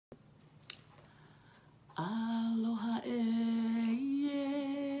Aloha yeah.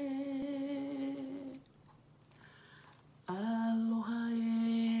 Aloha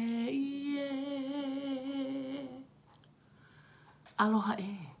yeah. Aloha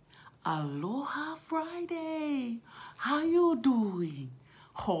Aloha Friday. How you doing?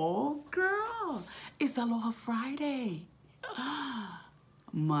 Oh girl, it's Aloha Friday.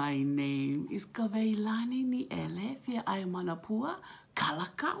 My name is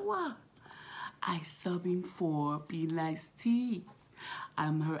Kawehilanifiaaimanapuanielekalakaua-hope. I subbing for Be Nice Tea.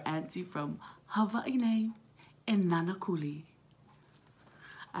 I'm her auntie from Hawaii and Nanakuli.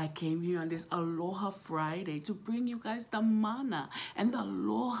 I came here on this Aloha Friday to bring you guys the mana and the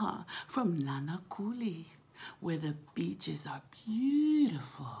aloha from Nanakuli, where the beaches are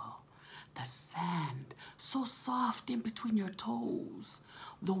beautiful. The sand so soft in between your toes.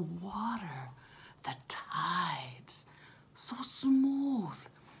 The water, the tides, so smooth.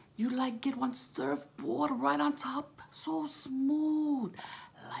 You like get one surfboard right on top, so smooth,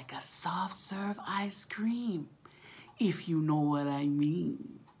 like a soft serve ice cream, if you know what I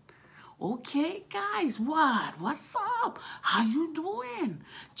mean. Okay, guys, what's up? How you doing?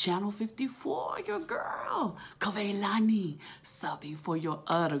 Channel 54, your girl, Kawehilani, subbing for your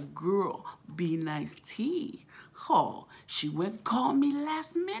other girl, Be Nice Tea. Oh, she went call me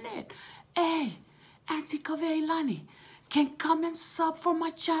last minute. Hey, Auntie Kawehilani, can come and sub for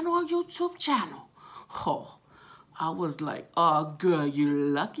my channel on YouTube channel. Oh, I was like, oh, girl, you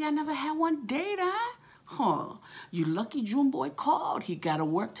lucky I never had one date, huh? Huh, you lucky June boy called. He got to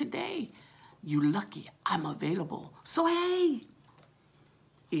work today. You lucky I'm available. So, hey,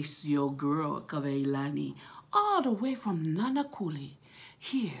 it's your girl, Kawehilani, all the way from Nanakuli,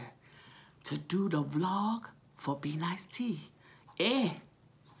 here to do the vlog for Be Nice Tea. Hey,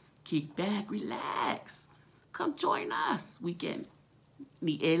 kick back, relax. Come join us. We can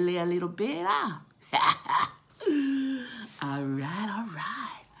niele a little bit, huh? All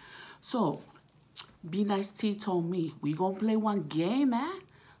right. So, Be Nice Tea told me we gonna play one game, eh?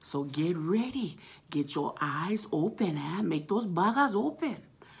 So get ready. Get your eyes open, eh? Make those bagas open.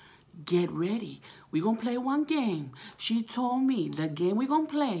 Get ready. We gonna play one game. She told me the game we gonna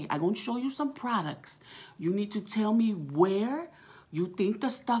play, I gonna show you some products. You need to tell me where you think the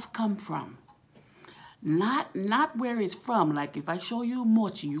stuff come from. Not where it's from. Like if I show you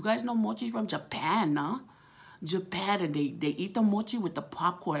mochi, you guys know mochi from Japan, huh? Japan, and they eat the mochi with the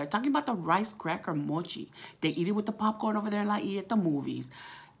popcorn. I'm talking about the rice cracker mochi. They eat it with the popcorn over there like eat at the movies.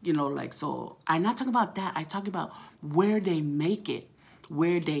 You know, like, so I'm not talking about that. I'm talking about where they make it,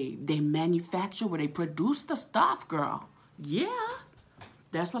 where they manufacture, where they produce the stuff, girl. Yeah,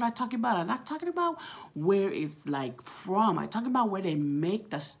 that's what I'm talking about. I'm not talking about where it's like from. I'm talking about where they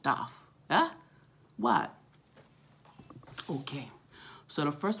make the stuff. Huh? What? Okay. So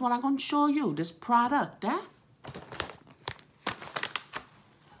the first one I'm going to show you, this product, eh?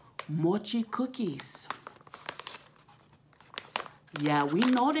 Mochi cookies. Yeah, we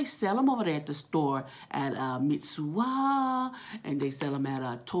know they sell them over there at the store at Mitsuwa, and they sell them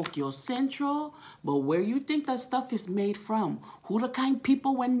at Tokyo Central. But where you think that stuff is made from? Who the kind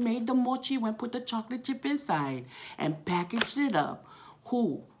people when made the mochi, when put the chocolate chip inside and packaged it up?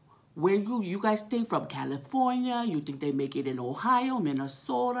 Who? Where you guys think from? California? You think they make it in Ohio,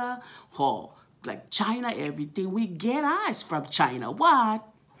 Minnesota? Oh, like China, everything we get is from China. What?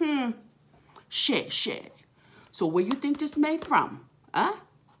 Shit. So where you think this made from? Huh?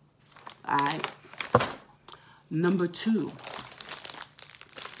 All right. Number 2.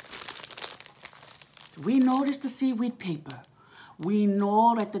 We noticed the seaweed paper. We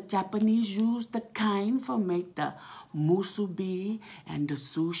know that the Japanese use the kind for make the musubi and the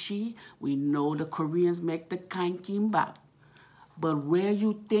sushi. We know the Koreans make the kind kimbap. But where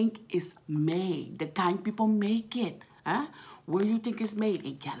you think it's made, the kind people make it, huh? Where you think it's made?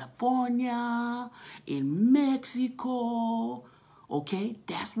 In California, in Mexico, okay?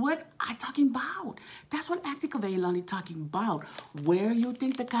 That's what I'm talking about. That's what Auntie Kawehilani talking about. Where you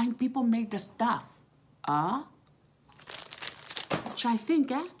think the kind people make the stuff, huh? Try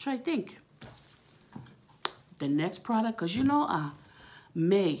think, eh? Try think. The next product, because you know,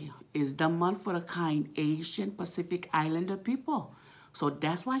 May is the month for the kind Asian Pacific Islander people. So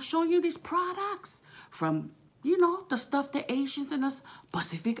that's why I show you these products from, you know, the stuff the Asians and us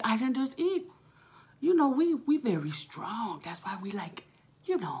Pacific Islanders eat. You know, we very strong. That's why we like,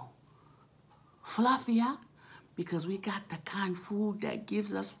 you know, fluffier, because we got the kind food that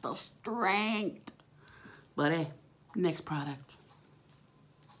gives us the strength. But hey, next product.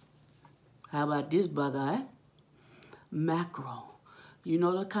 How about this bugger, eh? Mackerel. You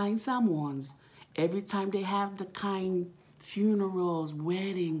know the kind Samoans. Every time they have the kind funerals,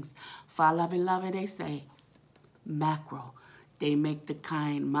 weddings, fa lave lave, they say, mackerel. They make the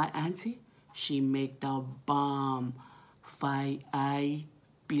kind, my auntie, she make the bomb Fai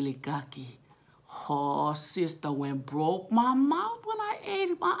bilikaki. Oh, sister, when broke my mouth when I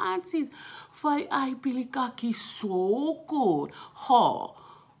ate my auntie's Fai bilikaki, so good. Oh,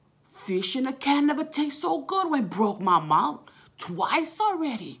 fish in a can never tastes so good when broke my mouth twice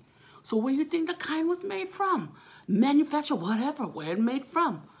already. So where you think the kind was made from? Manufacturer, whatever, where it made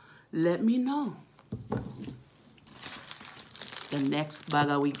from? Let me know. The next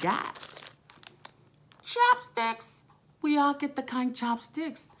burger we got, chopsticks. We all get the kind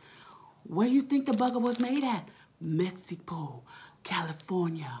chopsticks. Where you think the burger was made at? Mexico,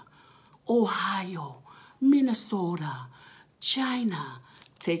 California, Ohio, Minnesota, China.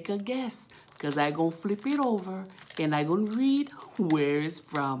 Take a guess, because I'm going to flip it over and I'm going to read where it's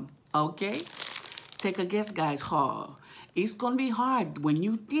from, okay? Take a guess, guys. It's going to be hard when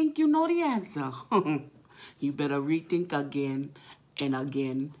you think you know the answer. You better rethink again and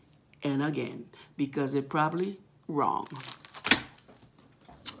again and again, because it's probably wrong.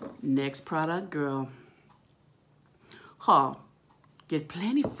 Next product, girl. Get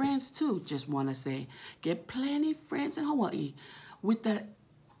plenty friends too, just want to say. Get plenty friends in Hawaii with that,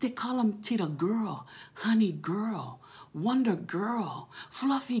 they call them Tita Girl, Honey Girl, Wonder Girl,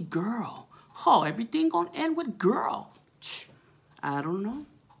 Fluffy Girl. Everything gonna end with girl. I don't know.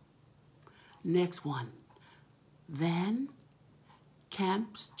 Next one. Then,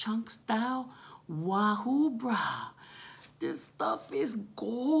 Camp's Chunk Style Wahoo Bra. This stuff is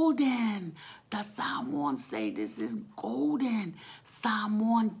golden. The Samoans say this is golden.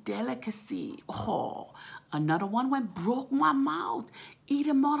 Samoan delicacy. Another one went broke my mouth. Eat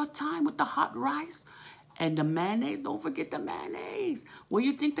them all the time with the hot rice. And the mayonnaise, don't forget the mayonnaise. Where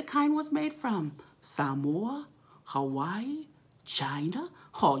you think the kind was made from? Samoa, Hawaii, China?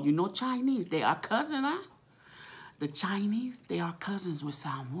 You know Chinese, they are cousins, huh? The Chinese, they are cousins with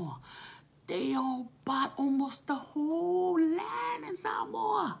Samoa. They all bought almost the whole land in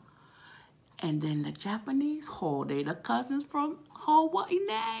Samoa. And then the Japanese, they the cousins from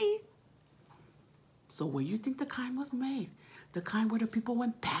Hawaii. So where you think the kind was made? The kind where the people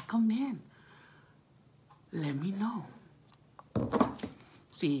went pack them in. Let me know.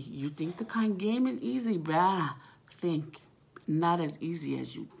 See, you think the kind game is easy, bruh. Think, not as easy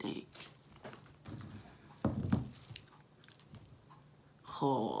as you think.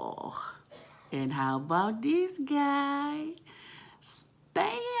 And how about this guy?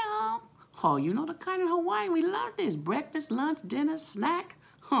 Spam. You know the kind of Hawaii, we love this. Breakfast, lunch, dinner, snack.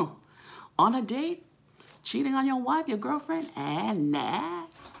 On a date, cheating on your wife, your girlfriend, and nah.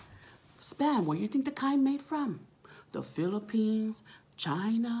 Spam, where you think the kind made from? The Philippines,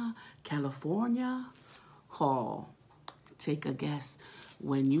 China, California. Take a guess.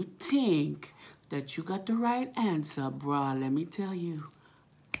 When you think that you got the right answer, bruh, let me tell you,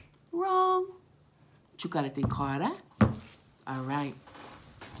 wrong. But you gotta think harder. All right.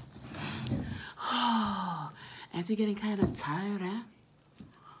 Auntie getting kind of tired,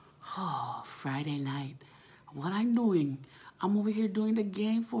 Friday night. What I'm doing? I'm over here doing the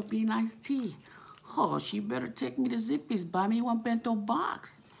game for Be Nice Tea. She better take me to Zippy's, buy me one bento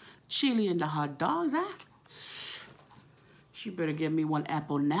box. Chili and the hot dogs, She better give me one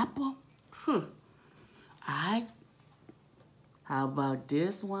apple napple. How about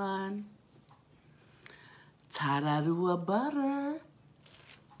this one? Tararua butter.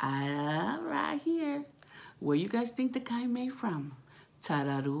 Right here. Where you guys think the kind made from?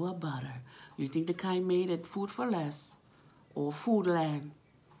 Tararua butter. You think the kind made at Food for Less or Foodland?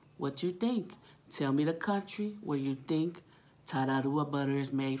 What you think? Tell me the country where you think Tararua butter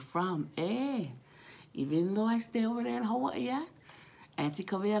is made from. Even though I stay over there in Hawaii, Auntie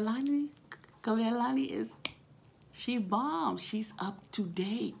Kawehilani she bombs. She's up to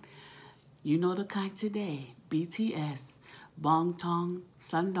date. You know the kind today. BTS, Bangtan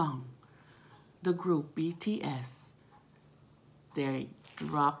Sundong. The group BTS. They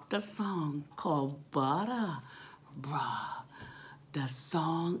dropped a song called Butter. Bruh, the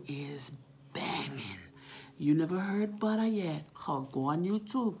song is banging. You never heard Butter yet? Go on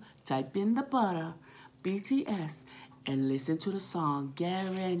YouTube, type in the Butter, BTS, and listen to the song.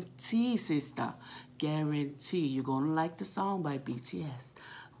 Guarantee, sister. Guarantee you're gonna like the song by BTS.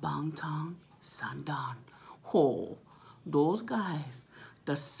 Bangtan Sundong. Those guys,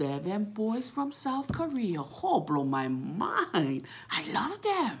 the 7 boys from South Korea, blow my mind. I love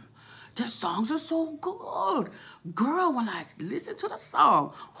them. The songs are so good. Girl, when I listen to the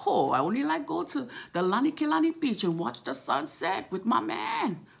song, I only like go to the Lani Beach and watch the sunset with my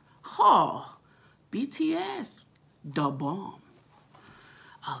man. BTS, the bomb.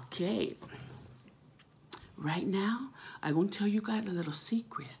 Okay. Right now, I'm going to tell you guys a little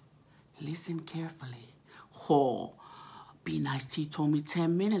secret. Listen carefully. Oh, Be Nice T told me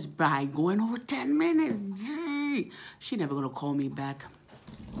 10 minutes, but I ain't going over 10 minutes. Gee. She never going to call me back.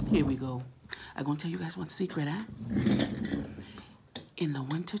 Here we go. I'm going to tell you guys one secret, huh? In the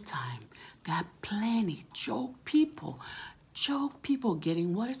wintertime, got plenty joke people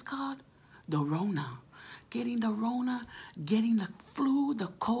getting what is called? The Rona. Getting the Rona, getting the flu,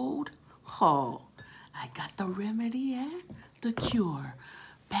 the cold. Oh, I got the remedy, eh? The cure.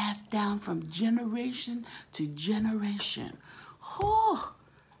 Passed down from generation to generation. Oh,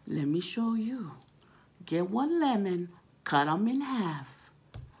 let me show you. Get 1 lemon, cut them in half.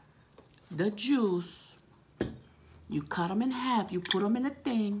 The juice, you cut them in half. You put them in a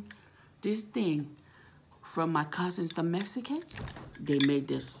thing, this thing. From my cousins, the Mexicans, they made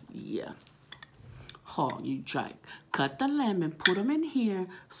this, yeah. Oh, you try. Cut the lemon, put them in here,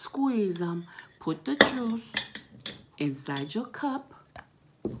 squeeze them, put the juice inside your cup.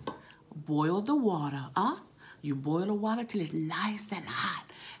 Boil the water, You boil the water till it's nice and hot.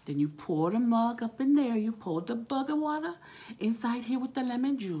 Then you pour the mug up in there. You pour the bug of water inside here with the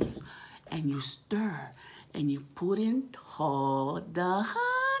lemon juice. And you stir. And you put in the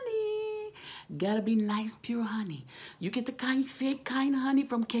honey. Gotta be nice, pure honey. You get the fake kind of honey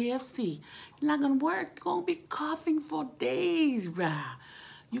from KFC. It's not gonna work. You're gonna be coughing for days, bruh.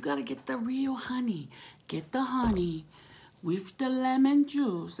 You gotta get the real honey. Get the honey with the lemon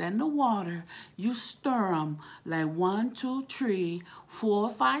juice and the water. You stir them like 1, 2, 3, 4,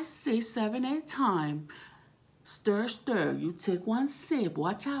 5, 6, 7, 8 times. Stir, stir. You take 1 sip.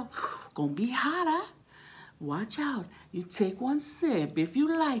 Watch out. Gonna be hot, huh? Watch out. You take 1 sip. If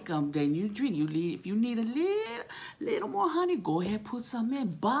you like them, then you drink. If you need a little more honey, go ahead, put some in.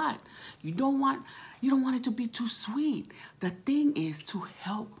 But you don't want it to be too sweet. The thing is to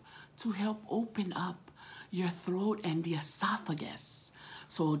help open up your throat and the esophagus.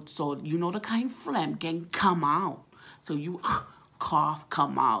 So you know the kind phlegm can come out. So you cough,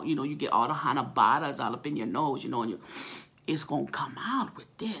 come out. You know, you get all the hanabata all up in your nose, and it's going to come out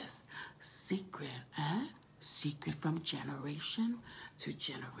with this. Secret, Secret from generation to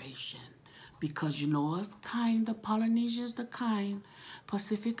generation. Because you know us the Polynesians,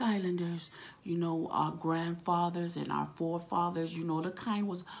 Pacific Islanders, our grandfathers and our forefathers, the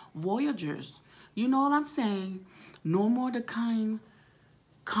was voyagers. You know what I'm saying? No more the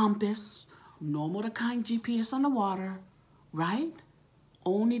compass, no more the GPS on the water, right?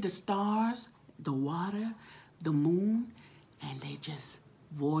 Only the stars, the water, the moon, and they just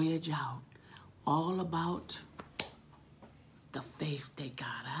voyage out. All about the faith they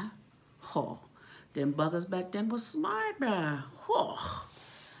got, huh? Oh, them buggers back then was smart, bruh. Oh,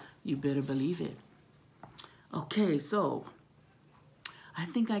 you better believe it. Okay, so I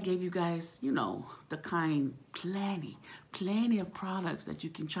think I gave you guys, the plenty of products that you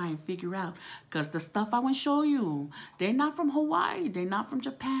can try and figure out. Because the stuff I want to show you, they're not from Hawaii. They're not from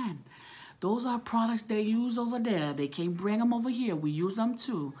Japan. Those are products they use over there. They can't bring them over here. We use them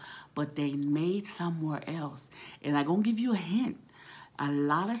too. But they made somewhere else. And I'm going to give you a hint. A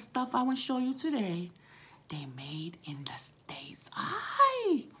lot of stuff I want to show you today, they made in the States.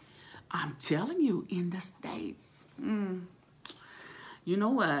 I'm telling you, in the States. You know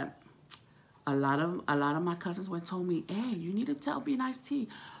what? A lot of my cousins told me, hey, you need to tell Be Nice T.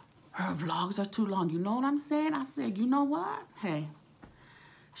 Her vlogs are too long. You know what I'm saying? I said, you know what? Hey,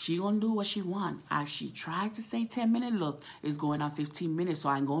 she gonna do what she want. She tried to say 10 minutes. Look, it's going on 15 minutes, so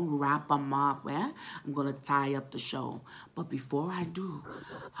I'm gonna wrap them up. I'm gonna tie up the show. But before I do,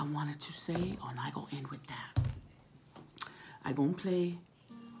 I wanted to say, and I gonna end with that. I gonna play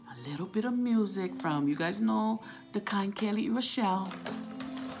a little bit of music from, you guys know, the Kelly Rochelle.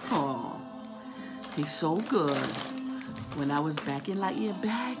 Oh, he's so good. When I was back in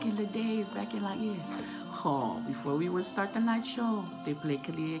the days, oh, before we would start the night show, they played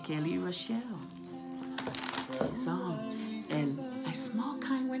Kelly Rochelle song. And I small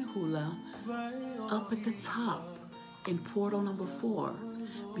went hula up at the top in portal number 4.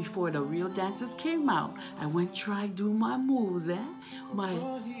 Before the real dancers came out, I went try do my moves, my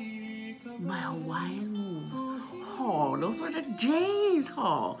Hawaiian moves. Oh, those were the days.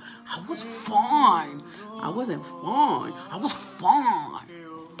 Oh, I was fun. I wasn't fun. I was fun.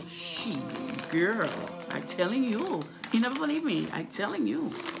 She, girl, I'm telling you. You never believe me. I'm telling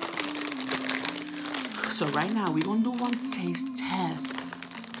you. So right now, we're going to do one taste test.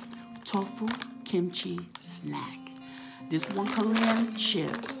 Tofu Kimchi Snack. This one Korean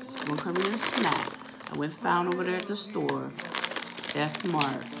chips. One Korean snack. I went found over there at the store. That's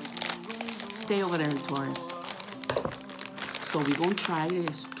smart. Stay over there in Taurus. So we're going to try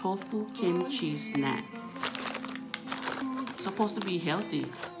this Tofu Kimchi Snack. supposed to be healthy.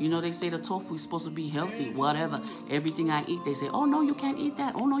 You know, they say the tofu is supposed to be healthy, whatever. Everything I eat, they say, oh, no, you can't eat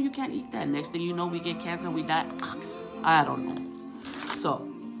that. Oh, no, you can't eat that. Next thing you know, we get cancer and we die. I don't know. So,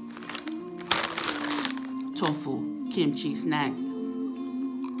 tofu kimchi snack.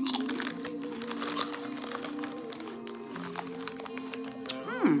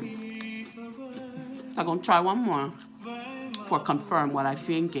 I'm going to try one more for confirm what I'm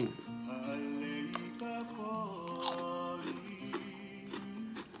thinking.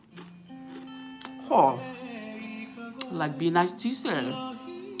 Oh, like Be Nice Tea said,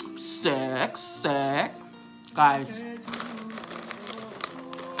 sick. Guys,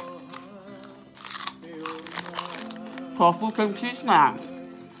 Tofu Kimchi Snack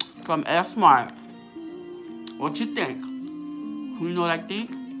from S-Mart. What you think? You know what I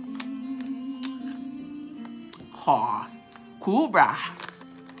think? Oh, cool, bruh.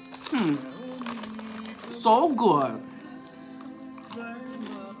 So good.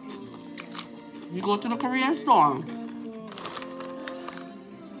 You go to the Korean store,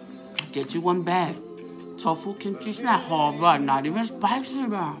 get you one bag. Tofu Kimchi Snack. Oh, bruh, not even spicy,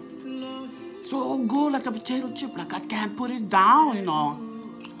 bruh. So good, like a potato chip. Like I can't put it down, you know.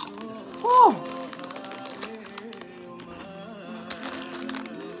 Whew.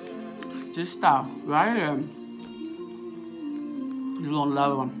 This stuff right here. You're gonna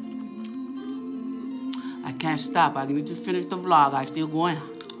love them. I can't stop. I need to finish the vlog. I'm still going.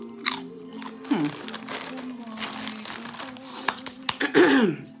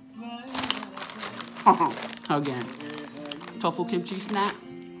 Again. Tofu Kimchi Snack.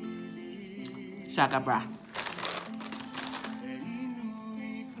 Shaka bra.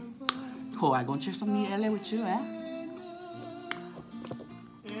 Cool. I'm gonna share some LA with you, eh?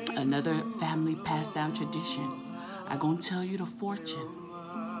 Another family passed down tradition. I'm going to tell you the fortune.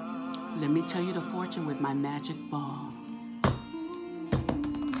 Let me tell you the fortune with my magic ball.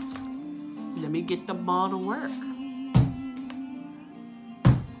 Let me get the ball to work.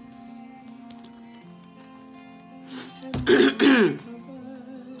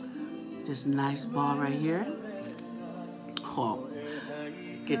 This nice ball right here. Oh,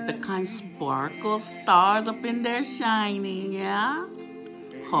 get the kind sparkle stars up in there shining, yeah?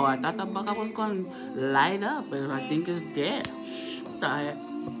 Oh, I thought the bugger was going to light up, but I think it's dead. What the heck?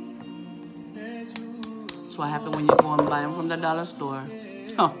 That's what happens when you go and buy them from the dollar store.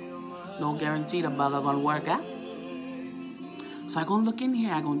 Huh. No guarantee the bugger going to work, eh? So I'm going to look in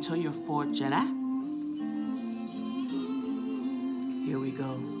here. I'm going to tell your fortune, eh? Here we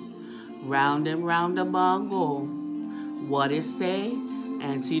go. Round and round the ball go. What it say?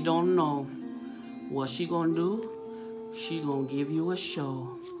 Auntie don't know. What she going to do? She going to give you a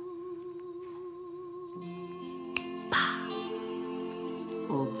show.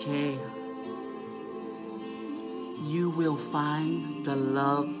 Okay. You will find the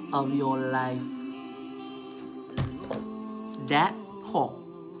love of your life. That hope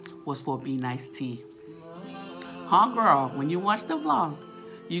was for Be Nice Tea. Huh, girl? When you watch the vlog,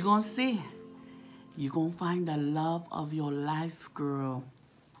 you're going to see. You're going to find the love of your life, girl.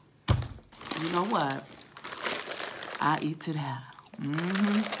 You know what? I eat to that.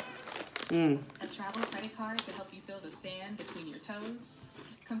 A travel credit card to help you feel the sand between your toes.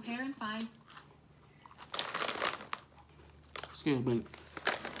 Compare and find. Excuse me.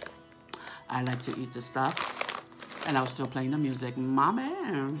 I like to eat the stuff. And I was still playing the music. My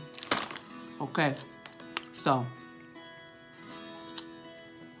man. Okay. So.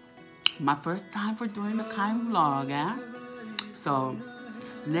 My first time for doing the kind vlog, eh? So.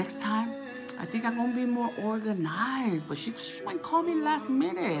 Next time. I think I'm gonna be more organized, but she might call me last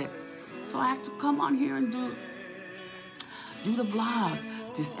minute. So I have to come on here and do the vlog.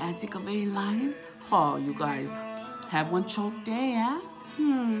 This Aunty Kawehilanifiaaimanapuanielekalakaua-hope. Oh, you guys have one choke day, eh?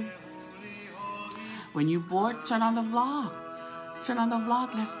 When you're bored, turn on the vlog. Turn on the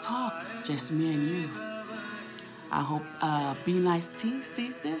vlog, let's talk. Just me and you. I hope Be Nice Tea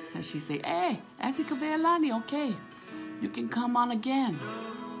sees this and she say, hey, Aunty Kawehilani, okay, you can come on again.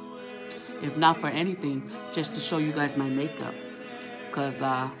 If not for anything, just to show you guys my makeup. Because,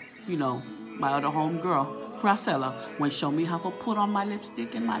 you know, my other homegirl, Marcella, went show me how to put on my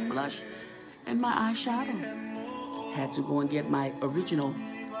lipstick and my blush and my eyeshadow. Had to go and get my original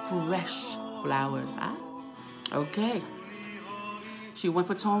fresh flowers, huh? Okay. She went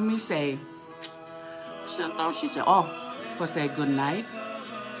for told me, say, she said, oh, for say good night,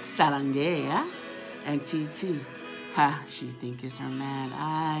 sarange, huh? And TT. Ha, she think it's her man.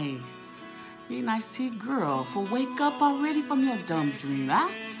 Aye. Be Nice Tea girl, for wake up already from your dumb dream, huh?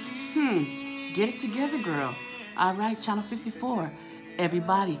 Get it together, girl. All right, Channel 54.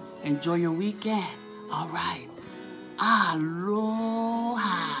 Everybody, enjoy your weekend. All right. Aloha